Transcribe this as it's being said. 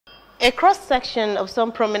A cross-section of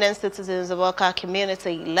some prominent citizens of Awka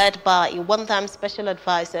community, led by a one-time special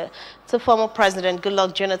advisor to former President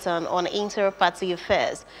Goodluck Jonathan on inter-party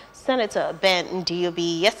affairs, Senator Ben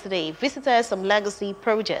Ndiobi, yesterday visited some legacy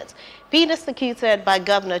projects being executed by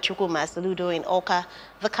Governor Soludo in Awka,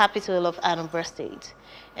 the capital of Anambra State.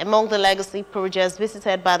 Among the legacy projects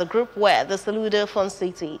visited by the group were the Soludo Fun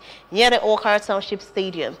City near the Awka Township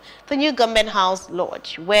Stadium, the new Government House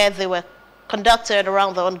Lodge, where they were conducted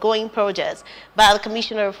around the ongoing projects by the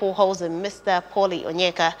Commissioner for Housing, Mr. Paulie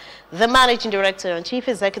Onyeka, the Managing Director and Chief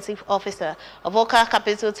Executive Officer of Awka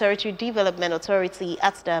Capital Territory Development Authority,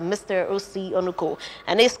 ATDA, Mr. O.C. Onuko,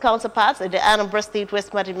 and his counterpart at the Anambra State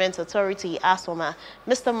Waste Management Authority, ASOMA,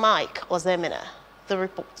 Mr. Mike Ozemina. The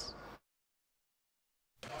report.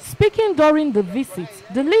 Speaking during the visit,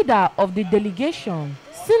 the leader of the delegation,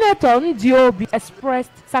 Senator Ndiobi,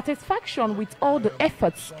 expressed satisfaction with all the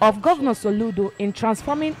efforts of Governor Soludo in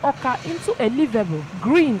transforming Awka into a livable,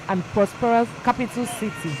 green and prosperous capital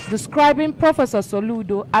city, describing Professor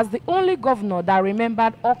Soludo as the only governor that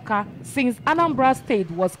remembered Awka since Anambra State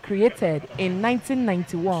was created in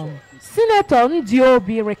 1991. Senator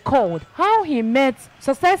Ndiobi recalled how he met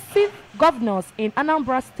successive governors in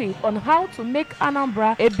Anambra State on how to make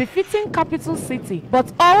Anambra a befitting capital city,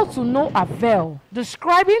 but all to no avail,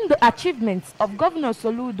 describing the achievements of Governor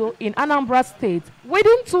Soludo in Anambra State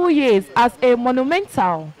within 2 years as a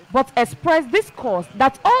monumental, but expressed discourse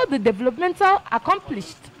that all the developmental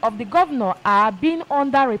accomplished of the governor are being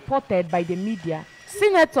underreported by the media.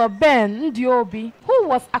 Senator Ben Ndiobi, who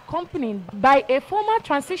was accompanied by a former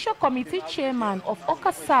Transition Committee chairman of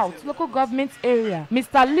Awka South local government area,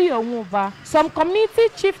 Mr. Leo Nwuba, some community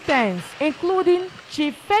chieftains, including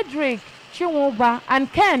Chief Frederick Chinwoba and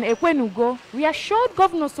Ken Ekwenugo, reassured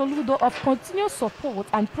Governor Soludo of continued support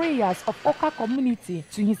and prayers of Awka community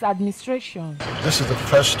to his administration. This is the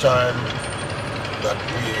first time that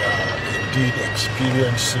we are indeed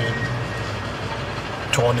experiencing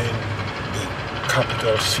turning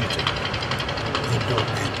capital city into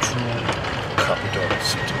a true capital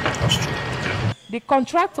city. That's true. The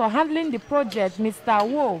contractor handling the project, Mr.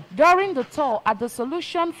 Wo, during the tour at the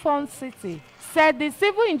Solution Fund City, said the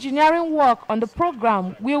civil engineering work on the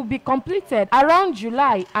program will be completed around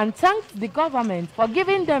July and thanked the government for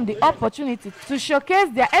giving them the opportunity to showcase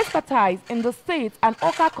their expertise in the state and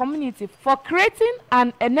Awka community for creating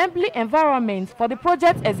an enabling environment for the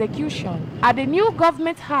project execution. At the new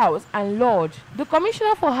government house and lodge, the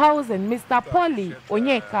Commissioner for Housing, Mr. Paulie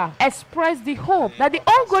Onyeka, expressed the hope that the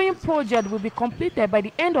ongoing project will be completed by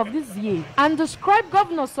the end of this year and described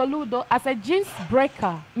Governor Soludo as a jinx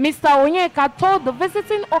breaker. Mr. Onyeka told the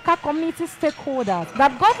visiting Awka community stakeholders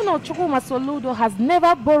that Governor Soludo has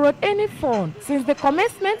never borrowed any fund since the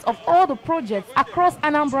commencement of all the projects across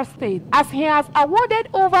Anambra State, as he has awarded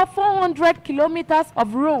over 400 kilometers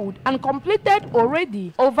of road and completed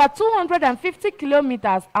already over 250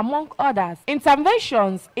 kilometers, among others,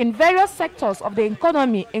 interventions in various sectors of the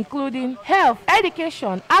economy, including health,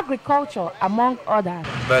 education, agriculture, among others.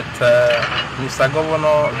 But Mr.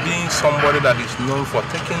 Governor, being somebody that is known for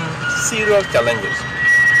taking serious challenges,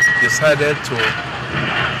 decided to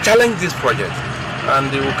challenge this project,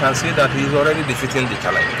 and you can see that he is already defeating the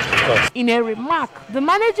challenge. In a remark, the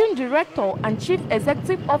Managing Director and Chief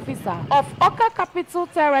Executive Officer of Awka Capital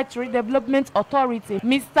Territory Development Authority,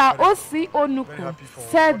 Mr. O.C. Onuko,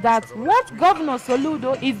 said that what Governor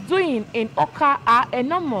Soludo is doing in Awka are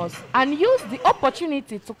enormous, and used the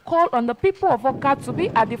opportunity to call on the people of Awka to be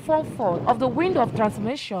at the forefront of the wind of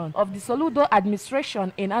transformation of the Soludo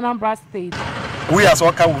administration in Anambra State. We as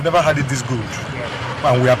Awka, we've never had it this good,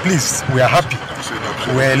 and we are pleased, we are happy,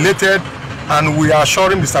 we are elated, and we are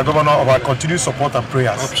assuring Mr. Governor of our continued support and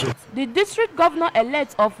prayers. Absolutely. The District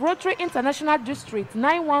Governor-elect of Rotary International District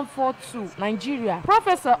 9142, Nigeria,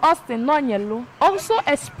 Professor Austin Nonyelu, also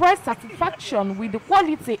expressed satisfaction with the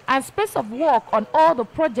quality and space of work on all the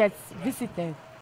projects visited.